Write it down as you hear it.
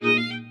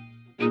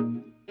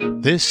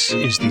This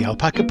is the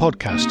Alpaca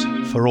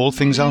Podcast for all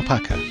things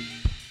alpaca.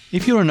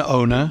 If you're an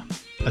owner,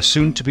 a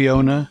soon-to-be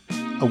owner,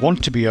 a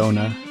want-to-be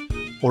owner,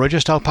 or are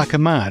just alpaca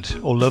mad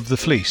or love the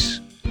fleece,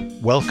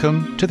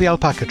 welcome to the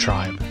Alpaca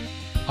Tribe.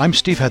 I'm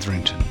Steve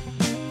Hetherington.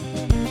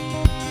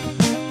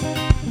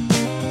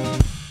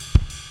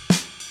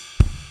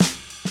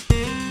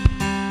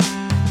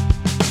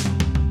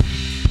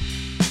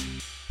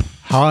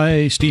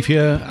 Hi, Steve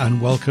here,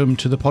 and welcome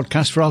to the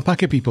podcast for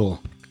alpaca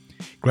people.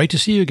 Great to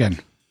see you again.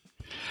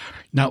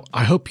 Now,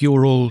 I hope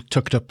you're all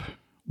tucked up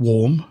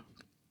warm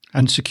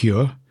and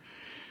secure.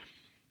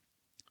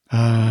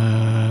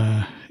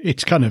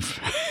 It's kind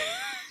of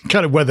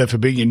weather for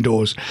being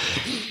indoors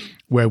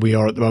where we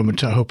are at the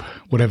moment. I hope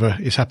whatever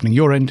is happening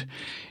your end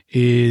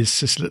is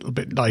just a little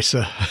bit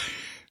nicer.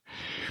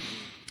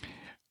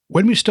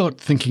 When we start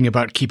thinking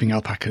about keeping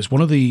alpacas,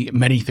 one of the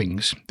many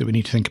things that we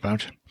need to think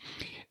about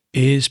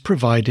is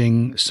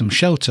providing some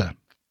shelter.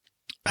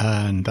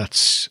 And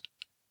that's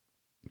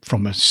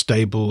from a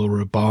stable or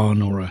a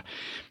barn or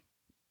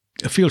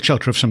a field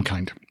shelter of some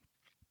kind.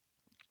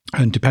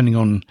 And depending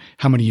on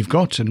how many you've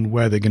got and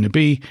where they're going to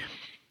be,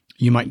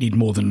 you might need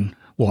more than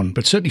one.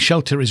 But certainly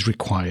shelter is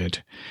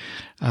required.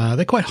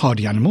 They're quite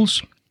hardy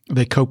animals.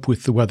 They cope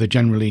with the weather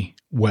generally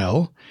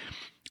well.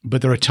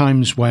 But there are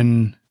times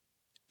when,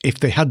 if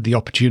they had the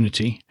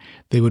opportunity,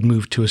 they would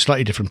move to a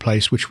slightly different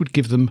place, which would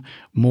give them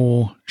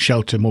more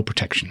shelter, more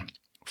protection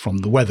from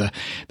the weather.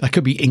 That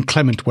could be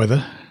inclement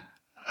weather.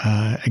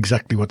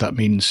 Exactly what that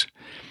means,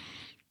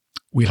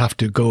 we'll have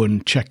to go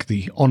and check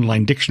the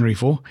online dictionary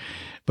for,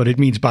 but it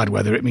means bad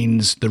weather. It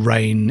means the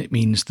rain. It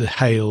means the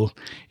hail.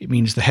 It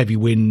means the heavy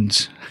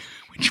winds,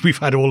 which we've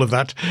had all of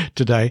that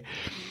today.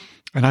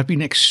 And I've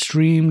been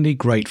extremely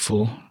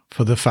grateful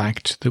for the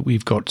fact that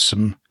we've got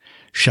some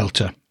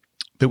shelter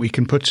that we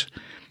can put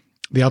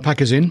the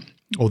alpacas in,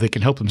 or they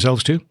can help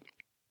themselves to.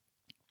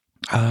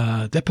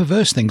 They're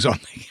perverse things,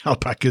 aren't they,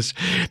 alpacas?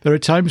 There are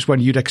times when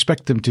you'd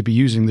expect them to be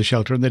using the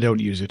shelter and they don't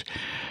use it.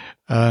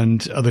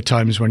 And other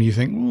times when you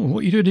think, what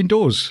are you doing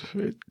indoors?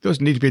 It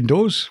doesn't need to be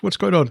indoors. What's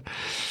going on?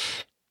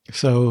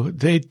 So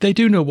they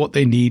do know what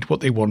they need,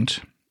 what they want.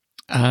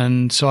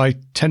 And so I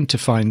tend to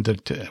find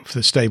that for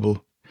the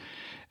stable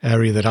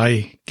area that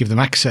I give them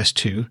access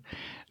to,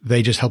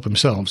 they just help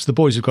themselves. The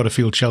boys have got a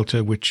field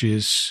shelter which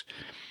is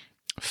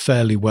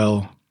fairly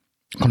well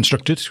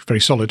constructed,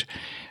 very solid,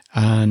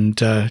 and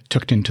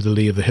tucked into the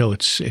lee of the hill.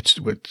 It's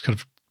kind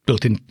of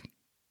dug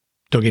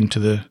into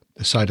the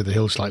side of the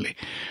hill slightly.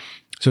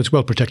 So it's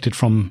well protected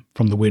from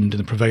the wind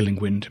and the prevailing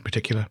wind in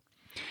particular.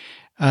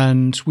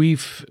 And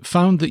we've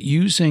found that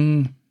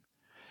using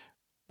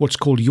what's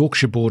called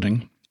Yorkshire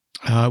boarding,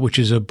 which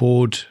is a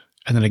board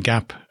and then a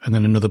gap and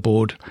then another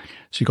board.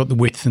 So you've got the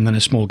width and then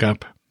a small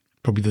gap,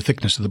 probably the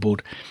thickness of the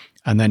board.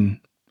 And then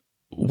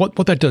what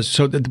that does,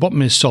 so the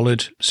bottom is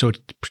solid, so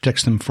it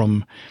protects them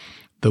from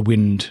the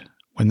wind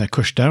when they're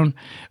crushed down,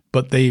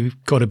 but they've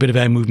got a bit of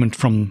air movement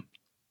from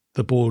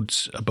the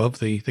boards above,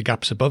 the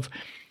gaps above.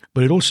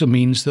 But it also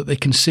means that they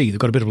can see. They've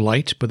got a bit of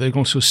light, but they can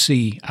also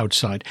see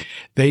outside.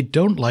 They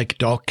don't like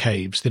dark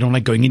caves. They don't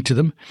like going into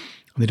them.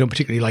 And they don't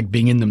particularly like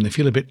being in them. They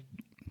feel a bit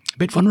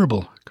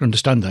vulnerable. You can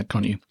understand that,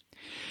 can't you?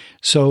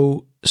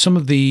 So some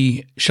of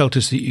the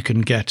shelters that you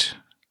can get,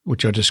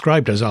 which are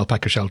described as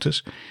alpaca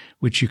shelters,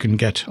 which you can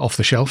get off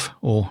the shelf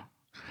or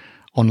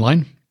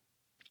online,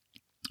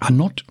 are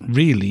not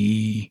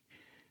really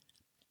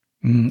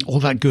all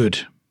that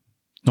good.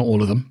 Not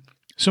all of them.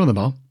 Some of them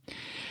are.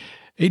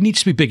 It needs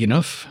to be big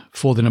enough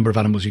for the number of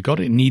animals you've got.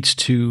 It needs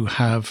to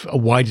have a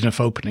wide enough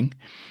opening.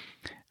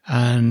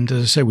 And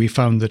as I say, we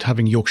found that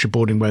having Yorkshire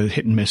boarding, where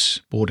hit and miss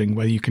boarding,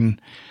 where you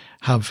can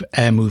have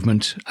air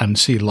movement and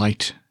see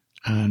light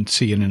and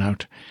see in and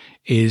out,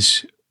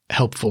 is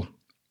helpful.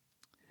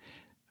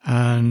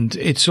 And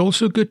it's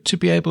also good to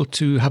be able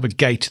to have a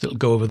gate that'll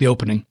go over the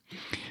opening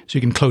so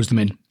you can close them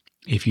in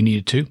if you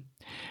needed to.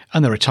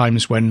 And there are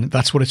times when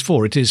that's what it's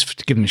for. It is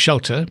to give them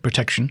shelter,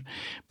 protection,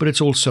 but it's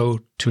also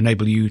to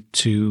enable you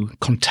to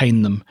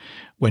contain them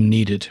when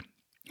needed.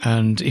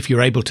 And if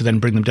you're able to then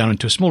bring them down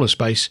into a smaller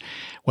space,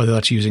 whether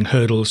that's using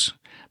hurdles,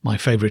 my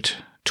favourite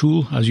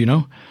tool, as you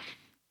know,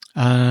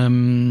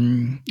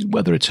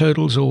 whether it's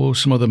hurdles or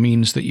some other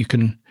means that you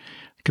can,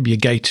 it could be a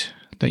gate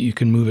that you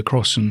can move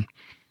across and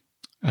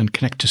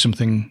connect to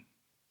something.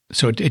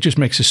 So it just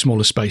makes a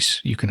smaller space.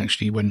 You can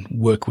actually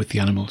work with the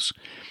animals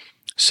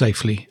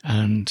safely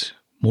and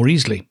more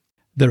easily.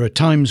 There are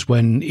times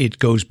when it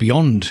goes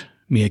beyond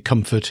mere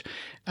comfort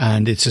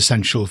and it's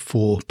essential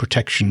for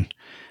protection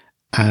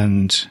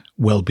and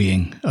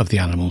well-being of the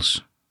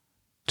animals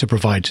to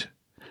provide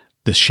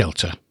this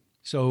shelter.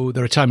 So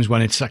there are times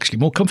when it's actually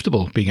more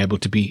comfortable being able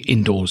to be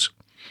indoors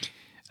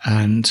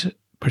and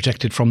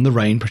protected from the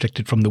rain,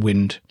 protected from the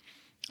wind.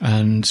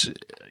 And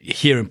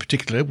here in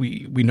particular,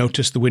 we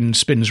notice the wind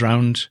spins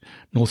around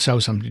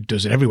north-south. It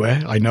does it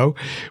everywhere, I know,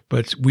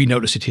 but we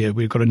notice it here.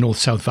 We've got a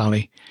north-south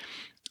valley,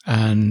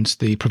 and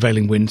the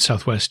prevailing wind,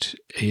 southwest,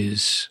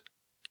 is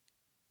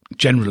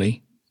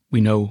generally,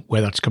 we know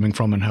where that's coming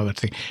from and how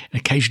that's thing.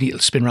 And occasionally it'll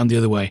spin around the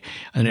other way,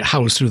 and it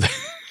howls through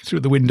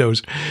through the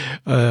windows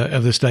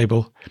of the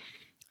stable.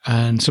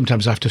 And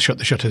sometimes I have to shut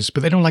the shutters,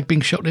 but they don't like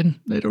being shut in.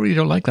 They really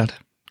don't like that.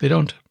 They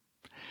don't.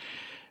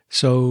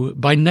 So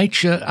by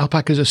nature,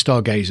 alpacas are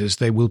stargazers.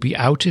 They will be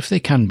out if they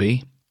can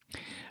be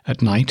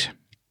at night.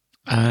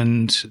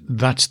 And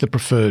that's the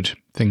preferred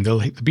thing.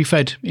 They'll be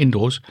fed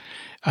indoors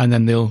and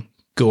then they'll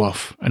go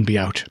off and be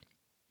out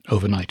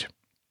overnight.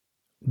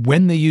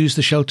 When they use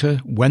the shelter,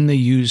 when they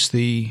use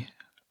the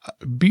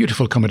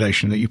beautiful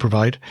accommodation that you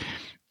provide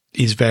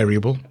is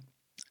variable,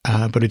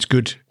 but it's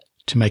good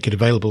to make it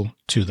available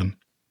to them.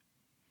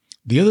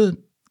 The other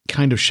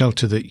kind of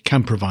shelter that you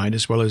can provide,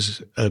 as well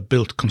as a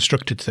built,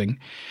 constructed thing,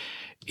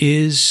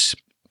 is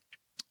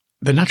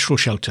the natural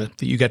shelter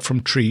that you get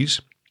from trees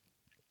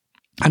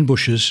and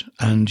bushes,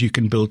 and you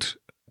can build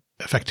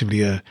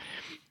effectively a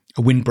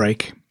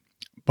windbreak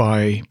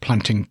by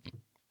planting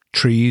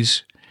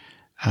trees.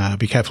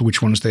 Be careful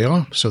which ones they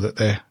are so that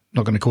they're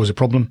not going to cause a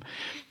problem,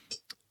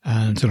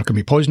 and they're not going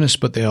to be poisonous,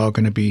 but they are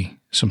going to be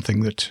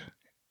something that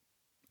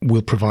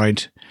will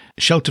provide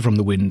shelter from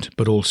the wind,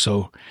 but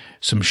also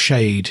some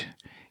shade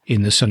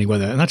in the sunny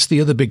weather. And that's the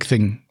other big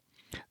thing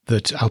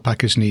that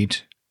alpacas need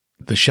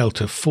the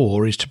shelter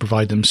for, is to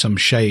provide them some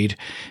shade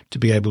to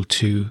be able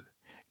to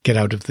get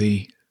out of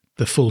the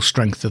full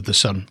strength of the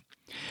sun.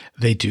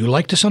 They do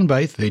like to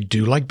sunbathe. They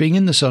do like being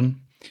in the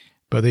sun,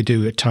 but they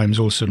do at times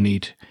also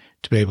need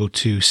to be able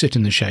to sit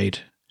in the shade,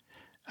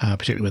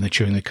 particularly when they're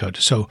chewing the cud.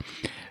 So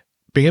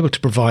being able to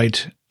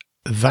provide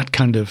that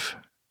kind of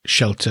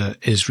shelter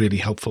is really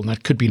helpful. And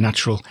that could be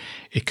natural.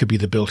 It could be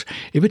the built.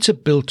 If it's a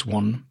built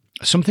one,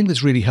 something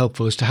that's really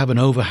helpful is to have an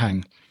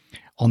overhang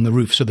on the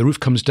roof. So the roof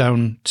comes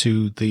down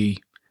to the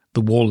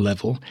wall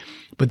level,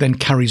 but then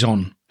carries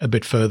on a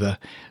bit further.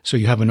 So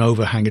you have an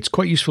overhang. It's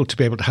quite useful to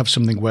be able to have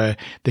something where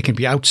they can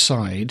be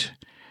outside,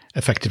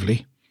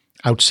 effectively,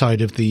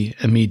 outside of the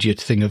immediate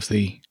thing of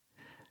the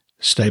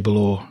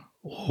stable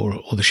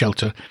or the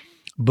shelter,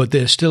 but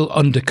they're still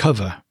under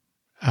cover,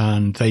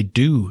 and they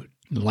do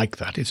like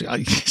that. It's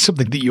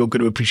something that you're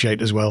going to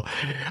appreciate as well.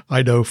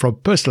 I know from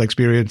personal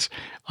experience,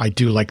 I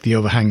do like the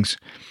overhangs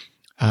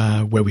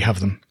where we have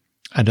them.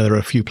 And there are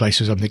a few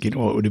places I'm thinking,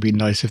 oh, it would have been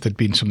nice if there'd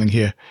been something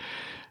here.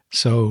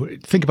 So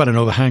think about an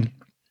overhang,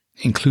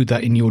 include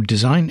that in your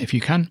design if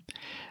you can,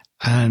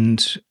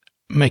 and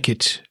make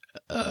it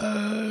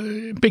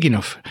big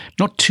enough.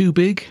 Not too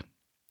big,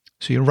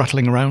 so you're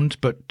rattling around,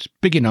 but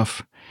big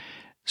enough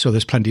so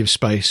there's plenty of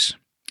space.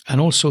 And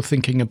also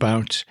thinking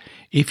about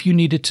if you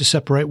needed to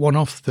separate one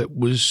off that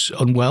was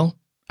unwell,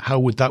 how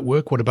would that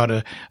work? What about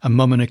a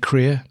mum and a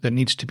cria that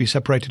needs to be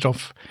separated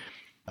off,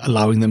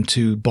 allowing them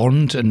to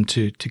bond and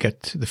to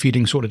get the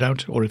feeding sorted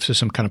out? Or if there's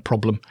some kind of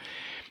problem,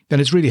 then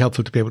it's really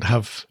helpful to be able to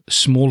have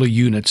smaller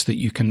units that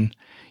you can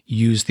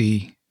use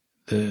the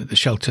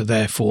shelter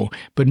there for,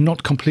 but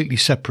not completely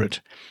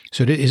separate.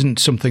 So it isn't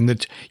something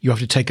that you have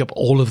to take up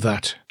all of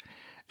that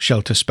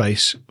shelter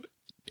space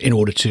in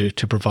order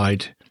to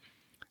provide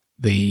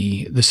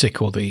the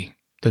sick or the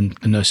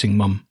nursing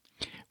mum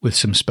with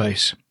some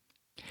space.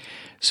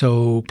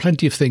 So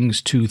plenty of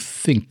things to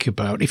think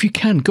about. If you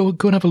can, go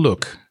and have a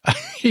look.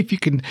 If you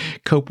can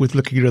cope with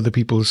looking at other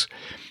people's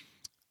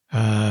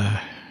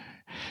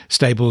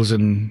stables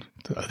and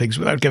things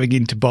without getting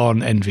into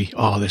barn envy.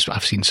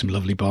 I've seen some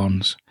lovely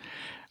barns.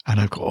 And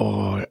I've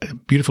got a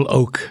beautiful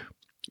oak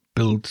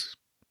build.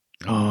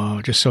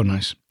 Just so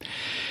nice.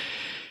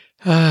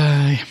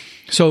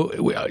 So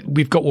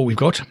we've got what we've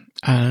got,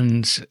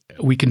 and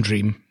we can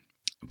dream,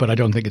 but I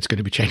don't think it's going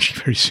to be changing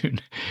very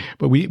soon.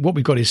 But what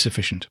we've got is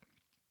sufficient.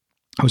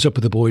 I was up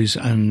with the boys,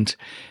 and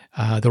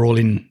they're all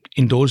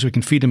indoors. We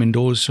can feed them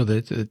indoors so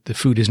that the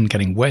food isn't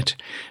getting wet.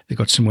 They've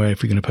got somewhere,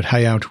 if we're going to put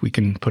hay out, we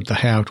can put the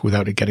hay out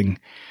without it getting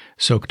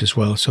soaked as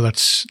well. So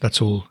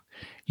that's all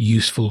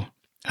useful.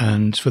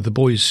 And for the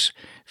boys'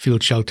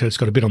 field shelter, it's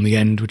got a bit on the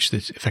end, which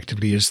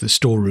effectively is the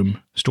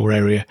store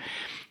area.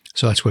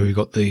 So that's where we've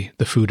got the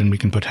food, and we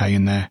can put hay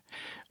in there,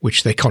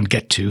 which they can't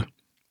get to.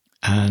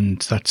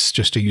 And that's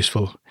just a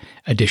useful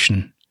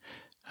addition.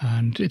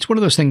 And it's one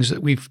of those things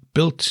that we've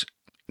built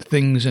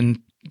things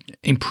and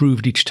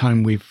improved each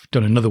time we've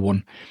done another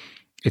one.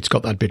 It's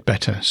got that bit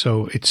better.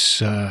 So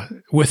it's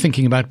worth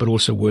thinking about, but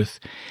also worth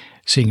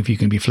seeing if you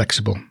can be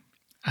flexible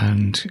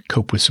and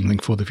cope with something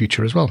for the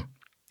future as well.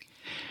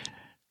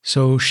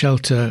 So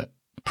shelter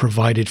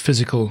provided,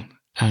 physical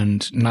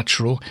and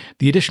natural.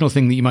 The additional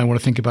thing that you might want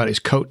to think about is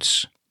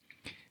coats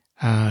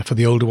for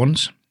the older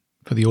ones,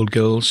 for the old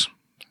girls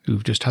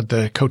who've just had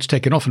their coats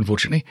taken off,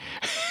 unfortunately.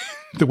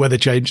 The weather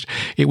changed.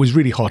 It was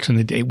really hot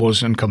and it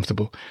was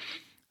uncomfortable.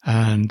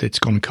 And it's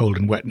gone cold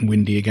and wet and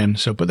windy again.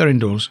 But they're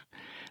indoors.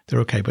 They're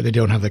okay, but they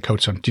don't have their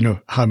coats on. Do you know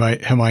how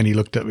Hermione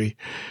looked at me?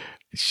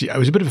 It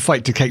was a bit of a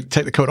fight to take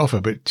the coat off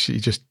her, but she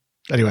just,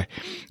 anyway,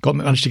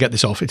 managed to get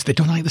this off. They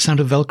don't like the sound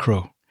of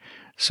Velcro.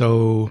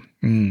 So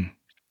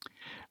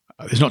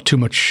there's not too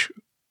much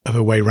of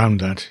a way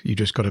around that. You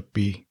just got to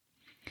be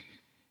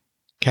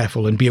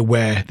careful and be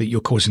aware that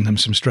you're causing them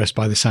some stress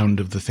by the sound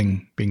of the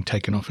thing being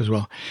taken off as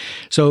well.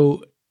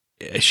 So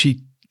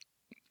she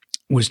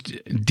was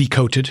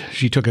decoated.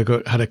 She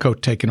had her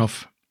coat taken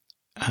off.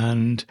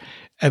 And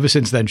ever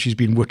since then, she's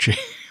been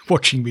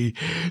watching me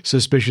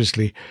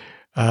suspiciously,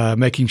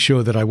 making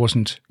sure that I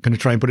wasn't going to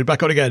try and put it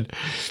back on again.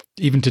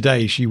 Even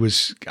today, she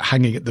was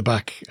hanging at the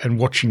back and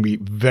watching me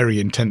very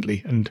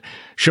intently and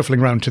shuffling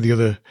around to the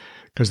other,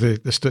 because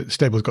the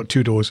stable's got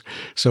 2 doors.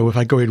 So if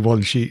I go in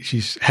one,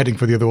 she's heading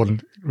for the other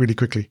one really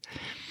quickly.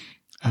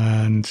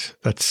 And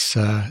that's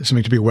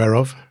something to be aware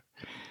of.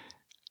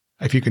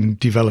 If you can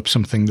develop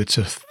something that's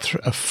a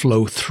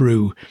flow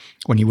through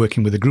when you're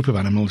working with a group of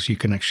animals, you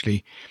can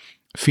actually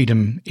feed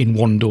them in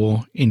one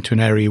door into an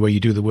area where you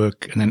do the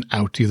work, and then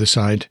out the other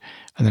side,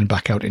 and then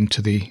back out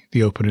into the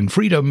open and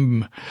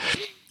freedom.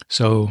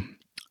 So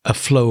a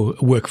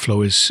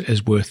workflow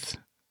is worth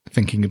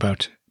thinking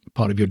about,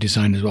 part of your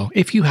design as well,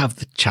 if you have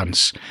the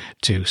chance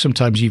to.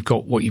 Sometimes you've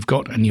got what you've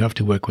got and you have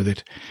to work with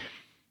it.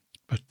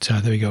 But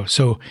there we go.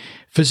 So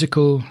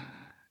physical,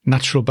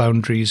 natural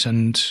boundaries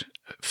and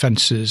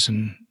fences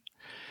and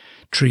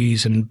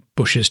trees and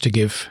bushes to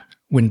give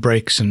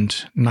windbreaks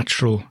and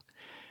natural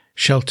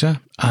shelter,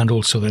 and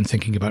also then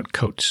thinking about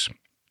coats.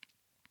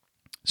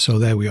 So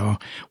there we are.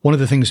 One of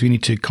the things we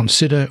need to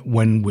consider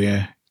when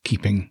we're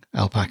keeping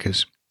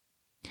alpacas.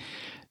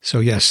 So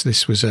yes,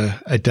 this was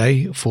a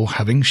day for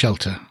having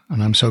shelter,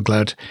 and I'm so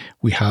glad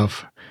we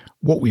have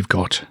what we've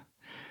got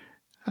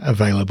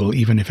available,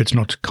 even if it's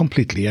not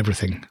completely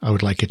everything I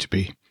would like it to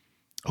be.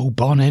 Oh,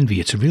 barn envy,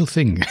 it's a real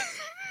thing.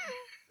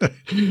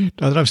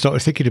 Now that I've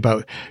started thinking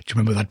about, do you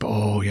remember that?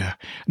 Oh, yeah.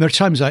 And there are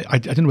times, I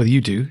don't know whether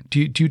you do.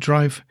 Do you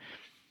drive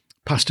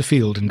past a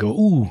field and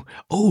go,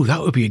 oh,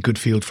 that would be a good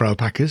field for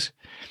alpacas?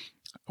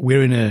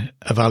 We're in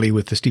a valley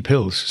with the steep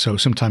hills, so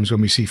sometimes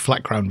when we see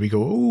flat ground, we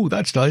go, oh,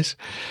 that's nice.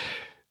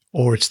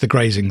 Or it's the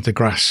grazing, the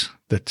grass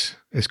that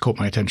has caught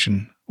my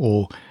attention,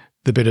 or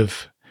the bit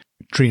of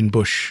tree and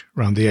bush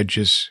around the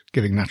edges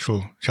giving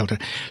natural shelter.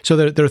 So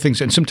there are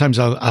things, and sometimes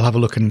I'll have a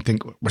look and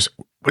think, what's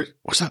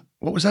that?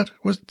 What was that?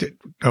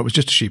 No, it was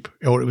just a sheep,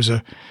 or it was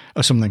a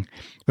something.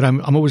 But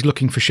I'm always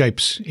looking for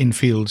shapes in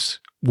fields,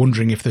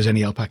 wondering if there's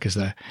any alpacas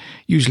there.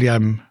 Usually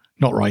I'm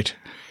not right,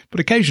 but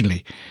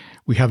occasionally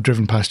we have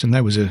driven past and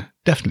there was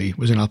definitely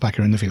an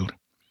alpaca in the field,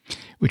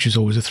 which is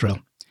always a thrill.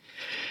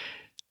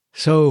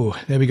 So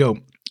there we go.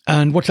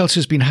 And what else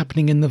has been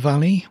happening in the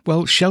valley?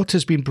 Well,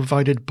 shelter's been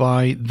provided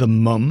by the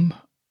mum,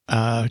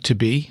 to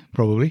be,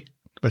 probably,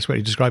 the best way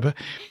to describe her,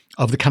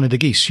 of the Canada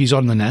geese. She's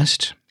on the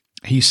nest.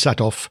 He's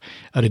sat off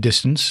at a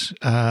distance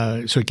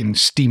so he can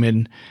steam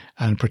in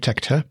and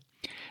protect her.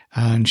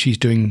 And she's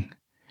doing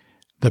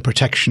the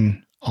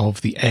protection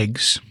of the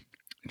eggs,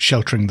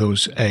 sheltering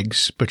those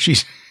eggs. But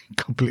she's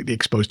completely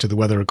exposed to the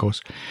weather, of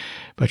course.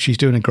 But she's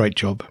doing a great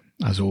job,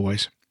 as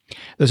always.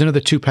 There's another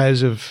 2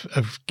 pairs of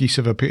geese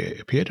have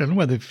appeared. I don't know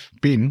where they've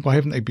been. Why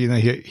haven't they been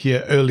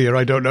here earlier?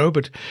 I don't know,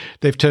 but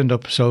they've turned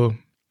up. So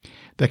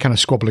they're kind of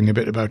squabbling a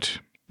bit about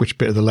which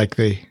bit of the lake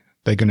they're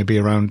going to be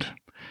around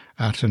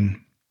at.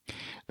 And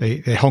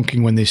they're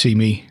honking when they see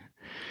me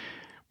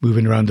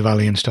moving around the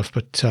valley and stuff.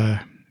 But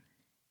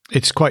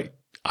it's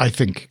I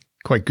think,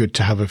 quite good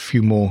to have a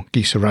few more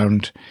geese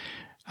around,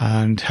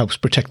 and helps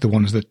protect the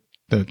ones that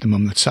the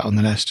mum that sat on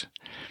the nest.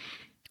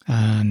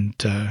 And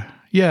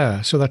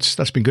yeah, so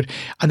that's been good.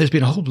 And there's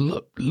been a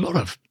whole lot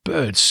of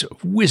birds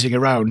whizzing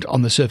around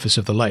on the surface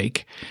of the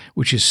lake,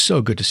 which is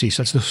so good to see.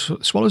 So that's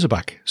the swallows are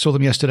back. Saw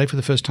them yesterday for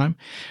the first time.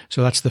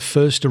 So that's the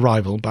first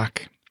arrival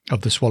back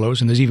of the swallows,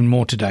 and there's even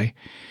more today.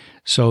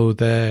 So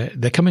they're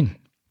coming.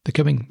 They're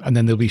coming. And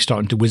then they'll be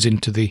starting to whiz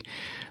into the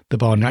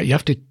barn. Now you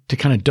have to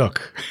kind of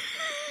duck.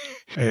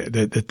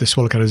 The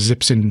swallow kind of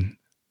zips in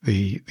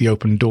the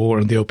open door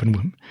and the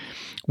open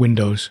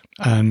windows,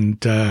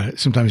 and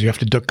sometimes you have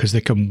to duck because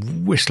they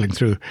come whistling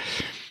through,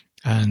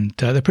 and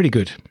they're pretty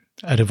good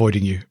at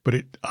avoiding you, but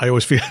I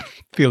always feel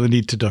the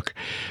need to duck.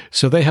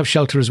 So they have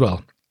shelter as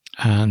well,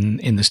 and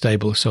in the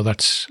stable, so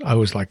I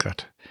always like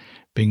that,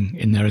 being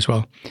in there as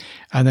well.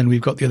 And then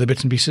we've got the other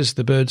bits and pieces,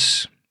 the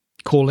birds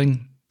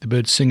calling, the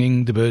birds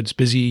singing, the birds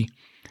busy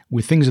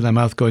with things in their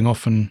mouth going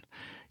off and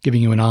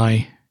giving you an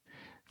eye,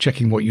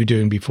 checking what you're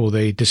doing before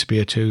they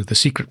disappear to the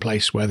secret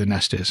place where the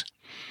nest is.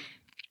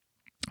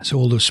 So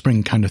all those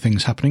spring kind of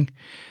things happening,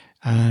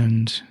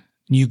 and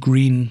new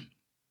green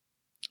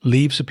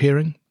leaves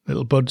appearing,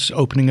 little buds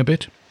opening a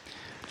bit.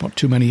 Not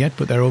too many yet,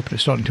 but they're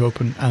starting to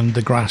open, and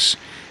the grass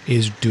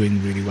is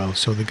doing really well.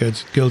 So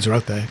the girls are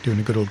out there doing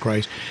a good old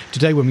graze.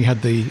 Today when we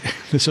had the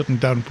sudden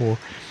downpour,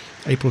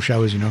 April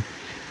showers,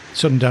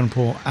 sudden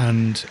downpour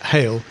and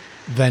hail,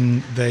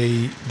 then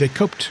they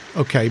coped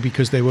okay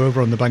because they were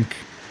over on the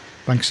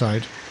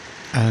bankside,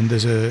 and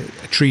there's a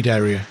treed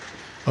area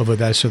over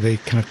there, so they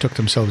kind of tucked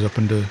themselves up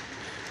under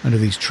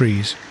these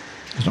trees.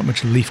 There's not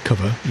much leaf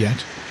cover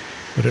yet,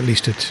 but at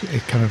least it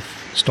kind of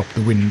stopped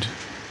the wind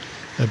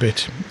a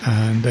bit,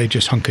 and they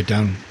just hunkered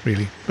down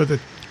really. But the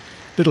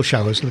little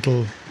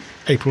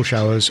April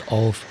showers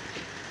of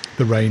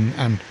the rain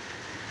and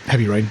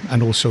heavy rain,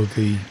 and also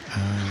the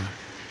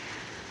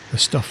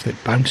stuff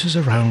that bounces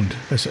around.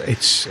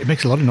 It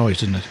makes a lot of noise,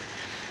 doesn't it,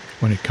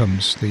 when it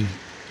comes, the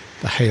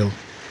hail.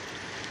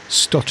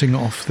 stotting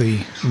off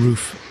the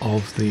roof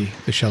of the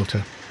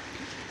shelter.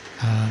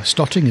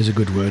 Stotting is a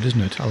good word,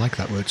 isn't it? I like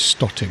that word,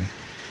 stotting.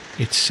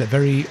 It's a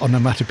very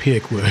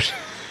onomatopoeic word.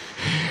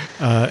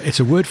 It's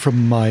a word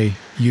from my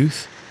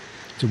youth.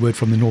 It's a word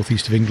from the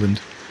northeast of England.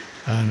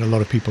 And a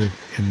lot of people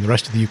in the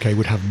rest of the UK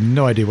would have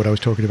no idea what I was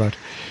talking about.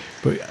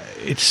 But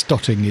it's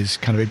stotting is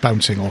kind of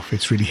bouncing off.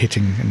 It's really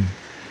hitting and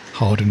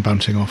hard and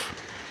bouncing off.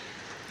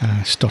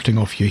 Stotting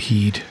off your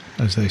head,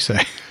 as they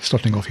say.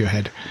 Stotting off your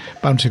head.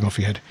 Bouncing off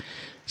your head.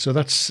 So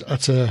that's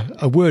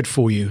a word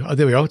for you.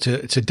 There we are.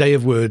 It's a day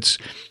of words.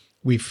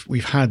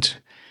 We've had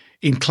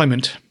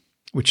inclement,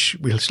 which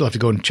we'll still have to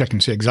go and check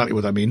and see exactly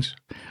what that means.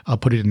 I'll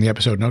put it in the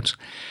episode notes.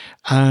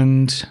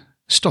 And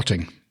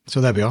stotting.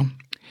 So there we are.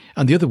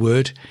 And the other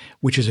word,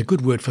 which is a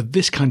good word for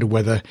this kind of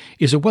weather,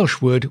 is a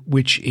Welsh word,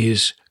 which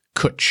is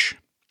cwtch.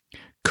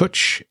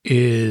 Cwtch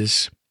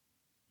is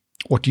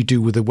what you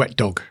do with a wet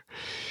dog.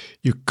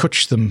 You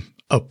cwtch them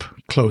up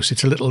close.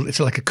 It's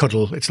like a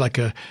cuddle. It's like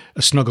a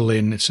snuggle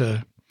in.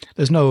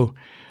 There's no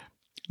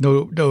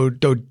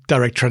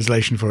direct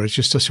translation for it. It's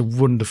just such a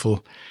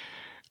wonderful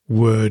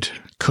word,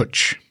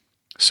 cwtch.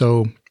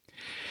 So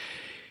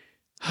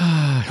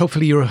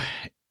hopefully you're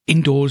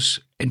indoors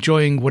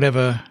enjoying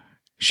whatever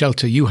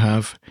shelter you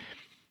have,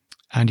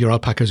 and your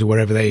alpacas or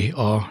wherever they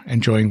are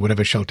enjoying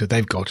whatever shelter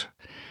they've got,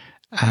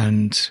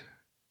 and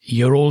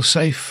you're all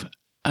safe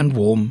and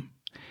warm,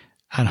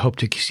 and hope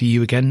to see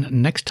you again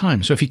next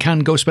time. So if you can,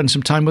 go spend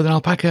some time with an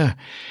alpaca,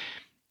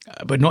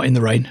 but not in the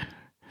rain,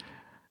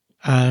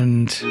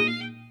 and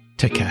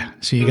take care.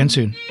 See you again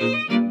soon.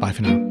 Bye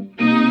for now.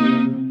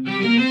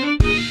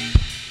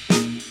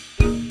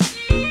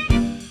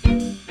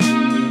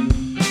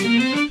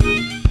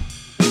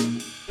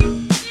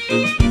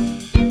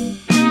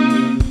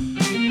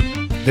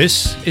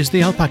 This is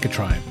the Alpaca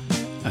Tribe,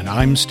 and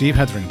I'm Steve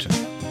Hetherington.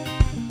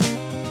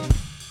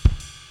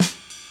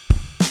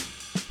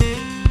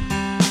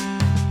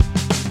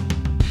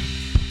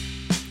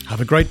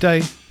 Have a great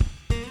day.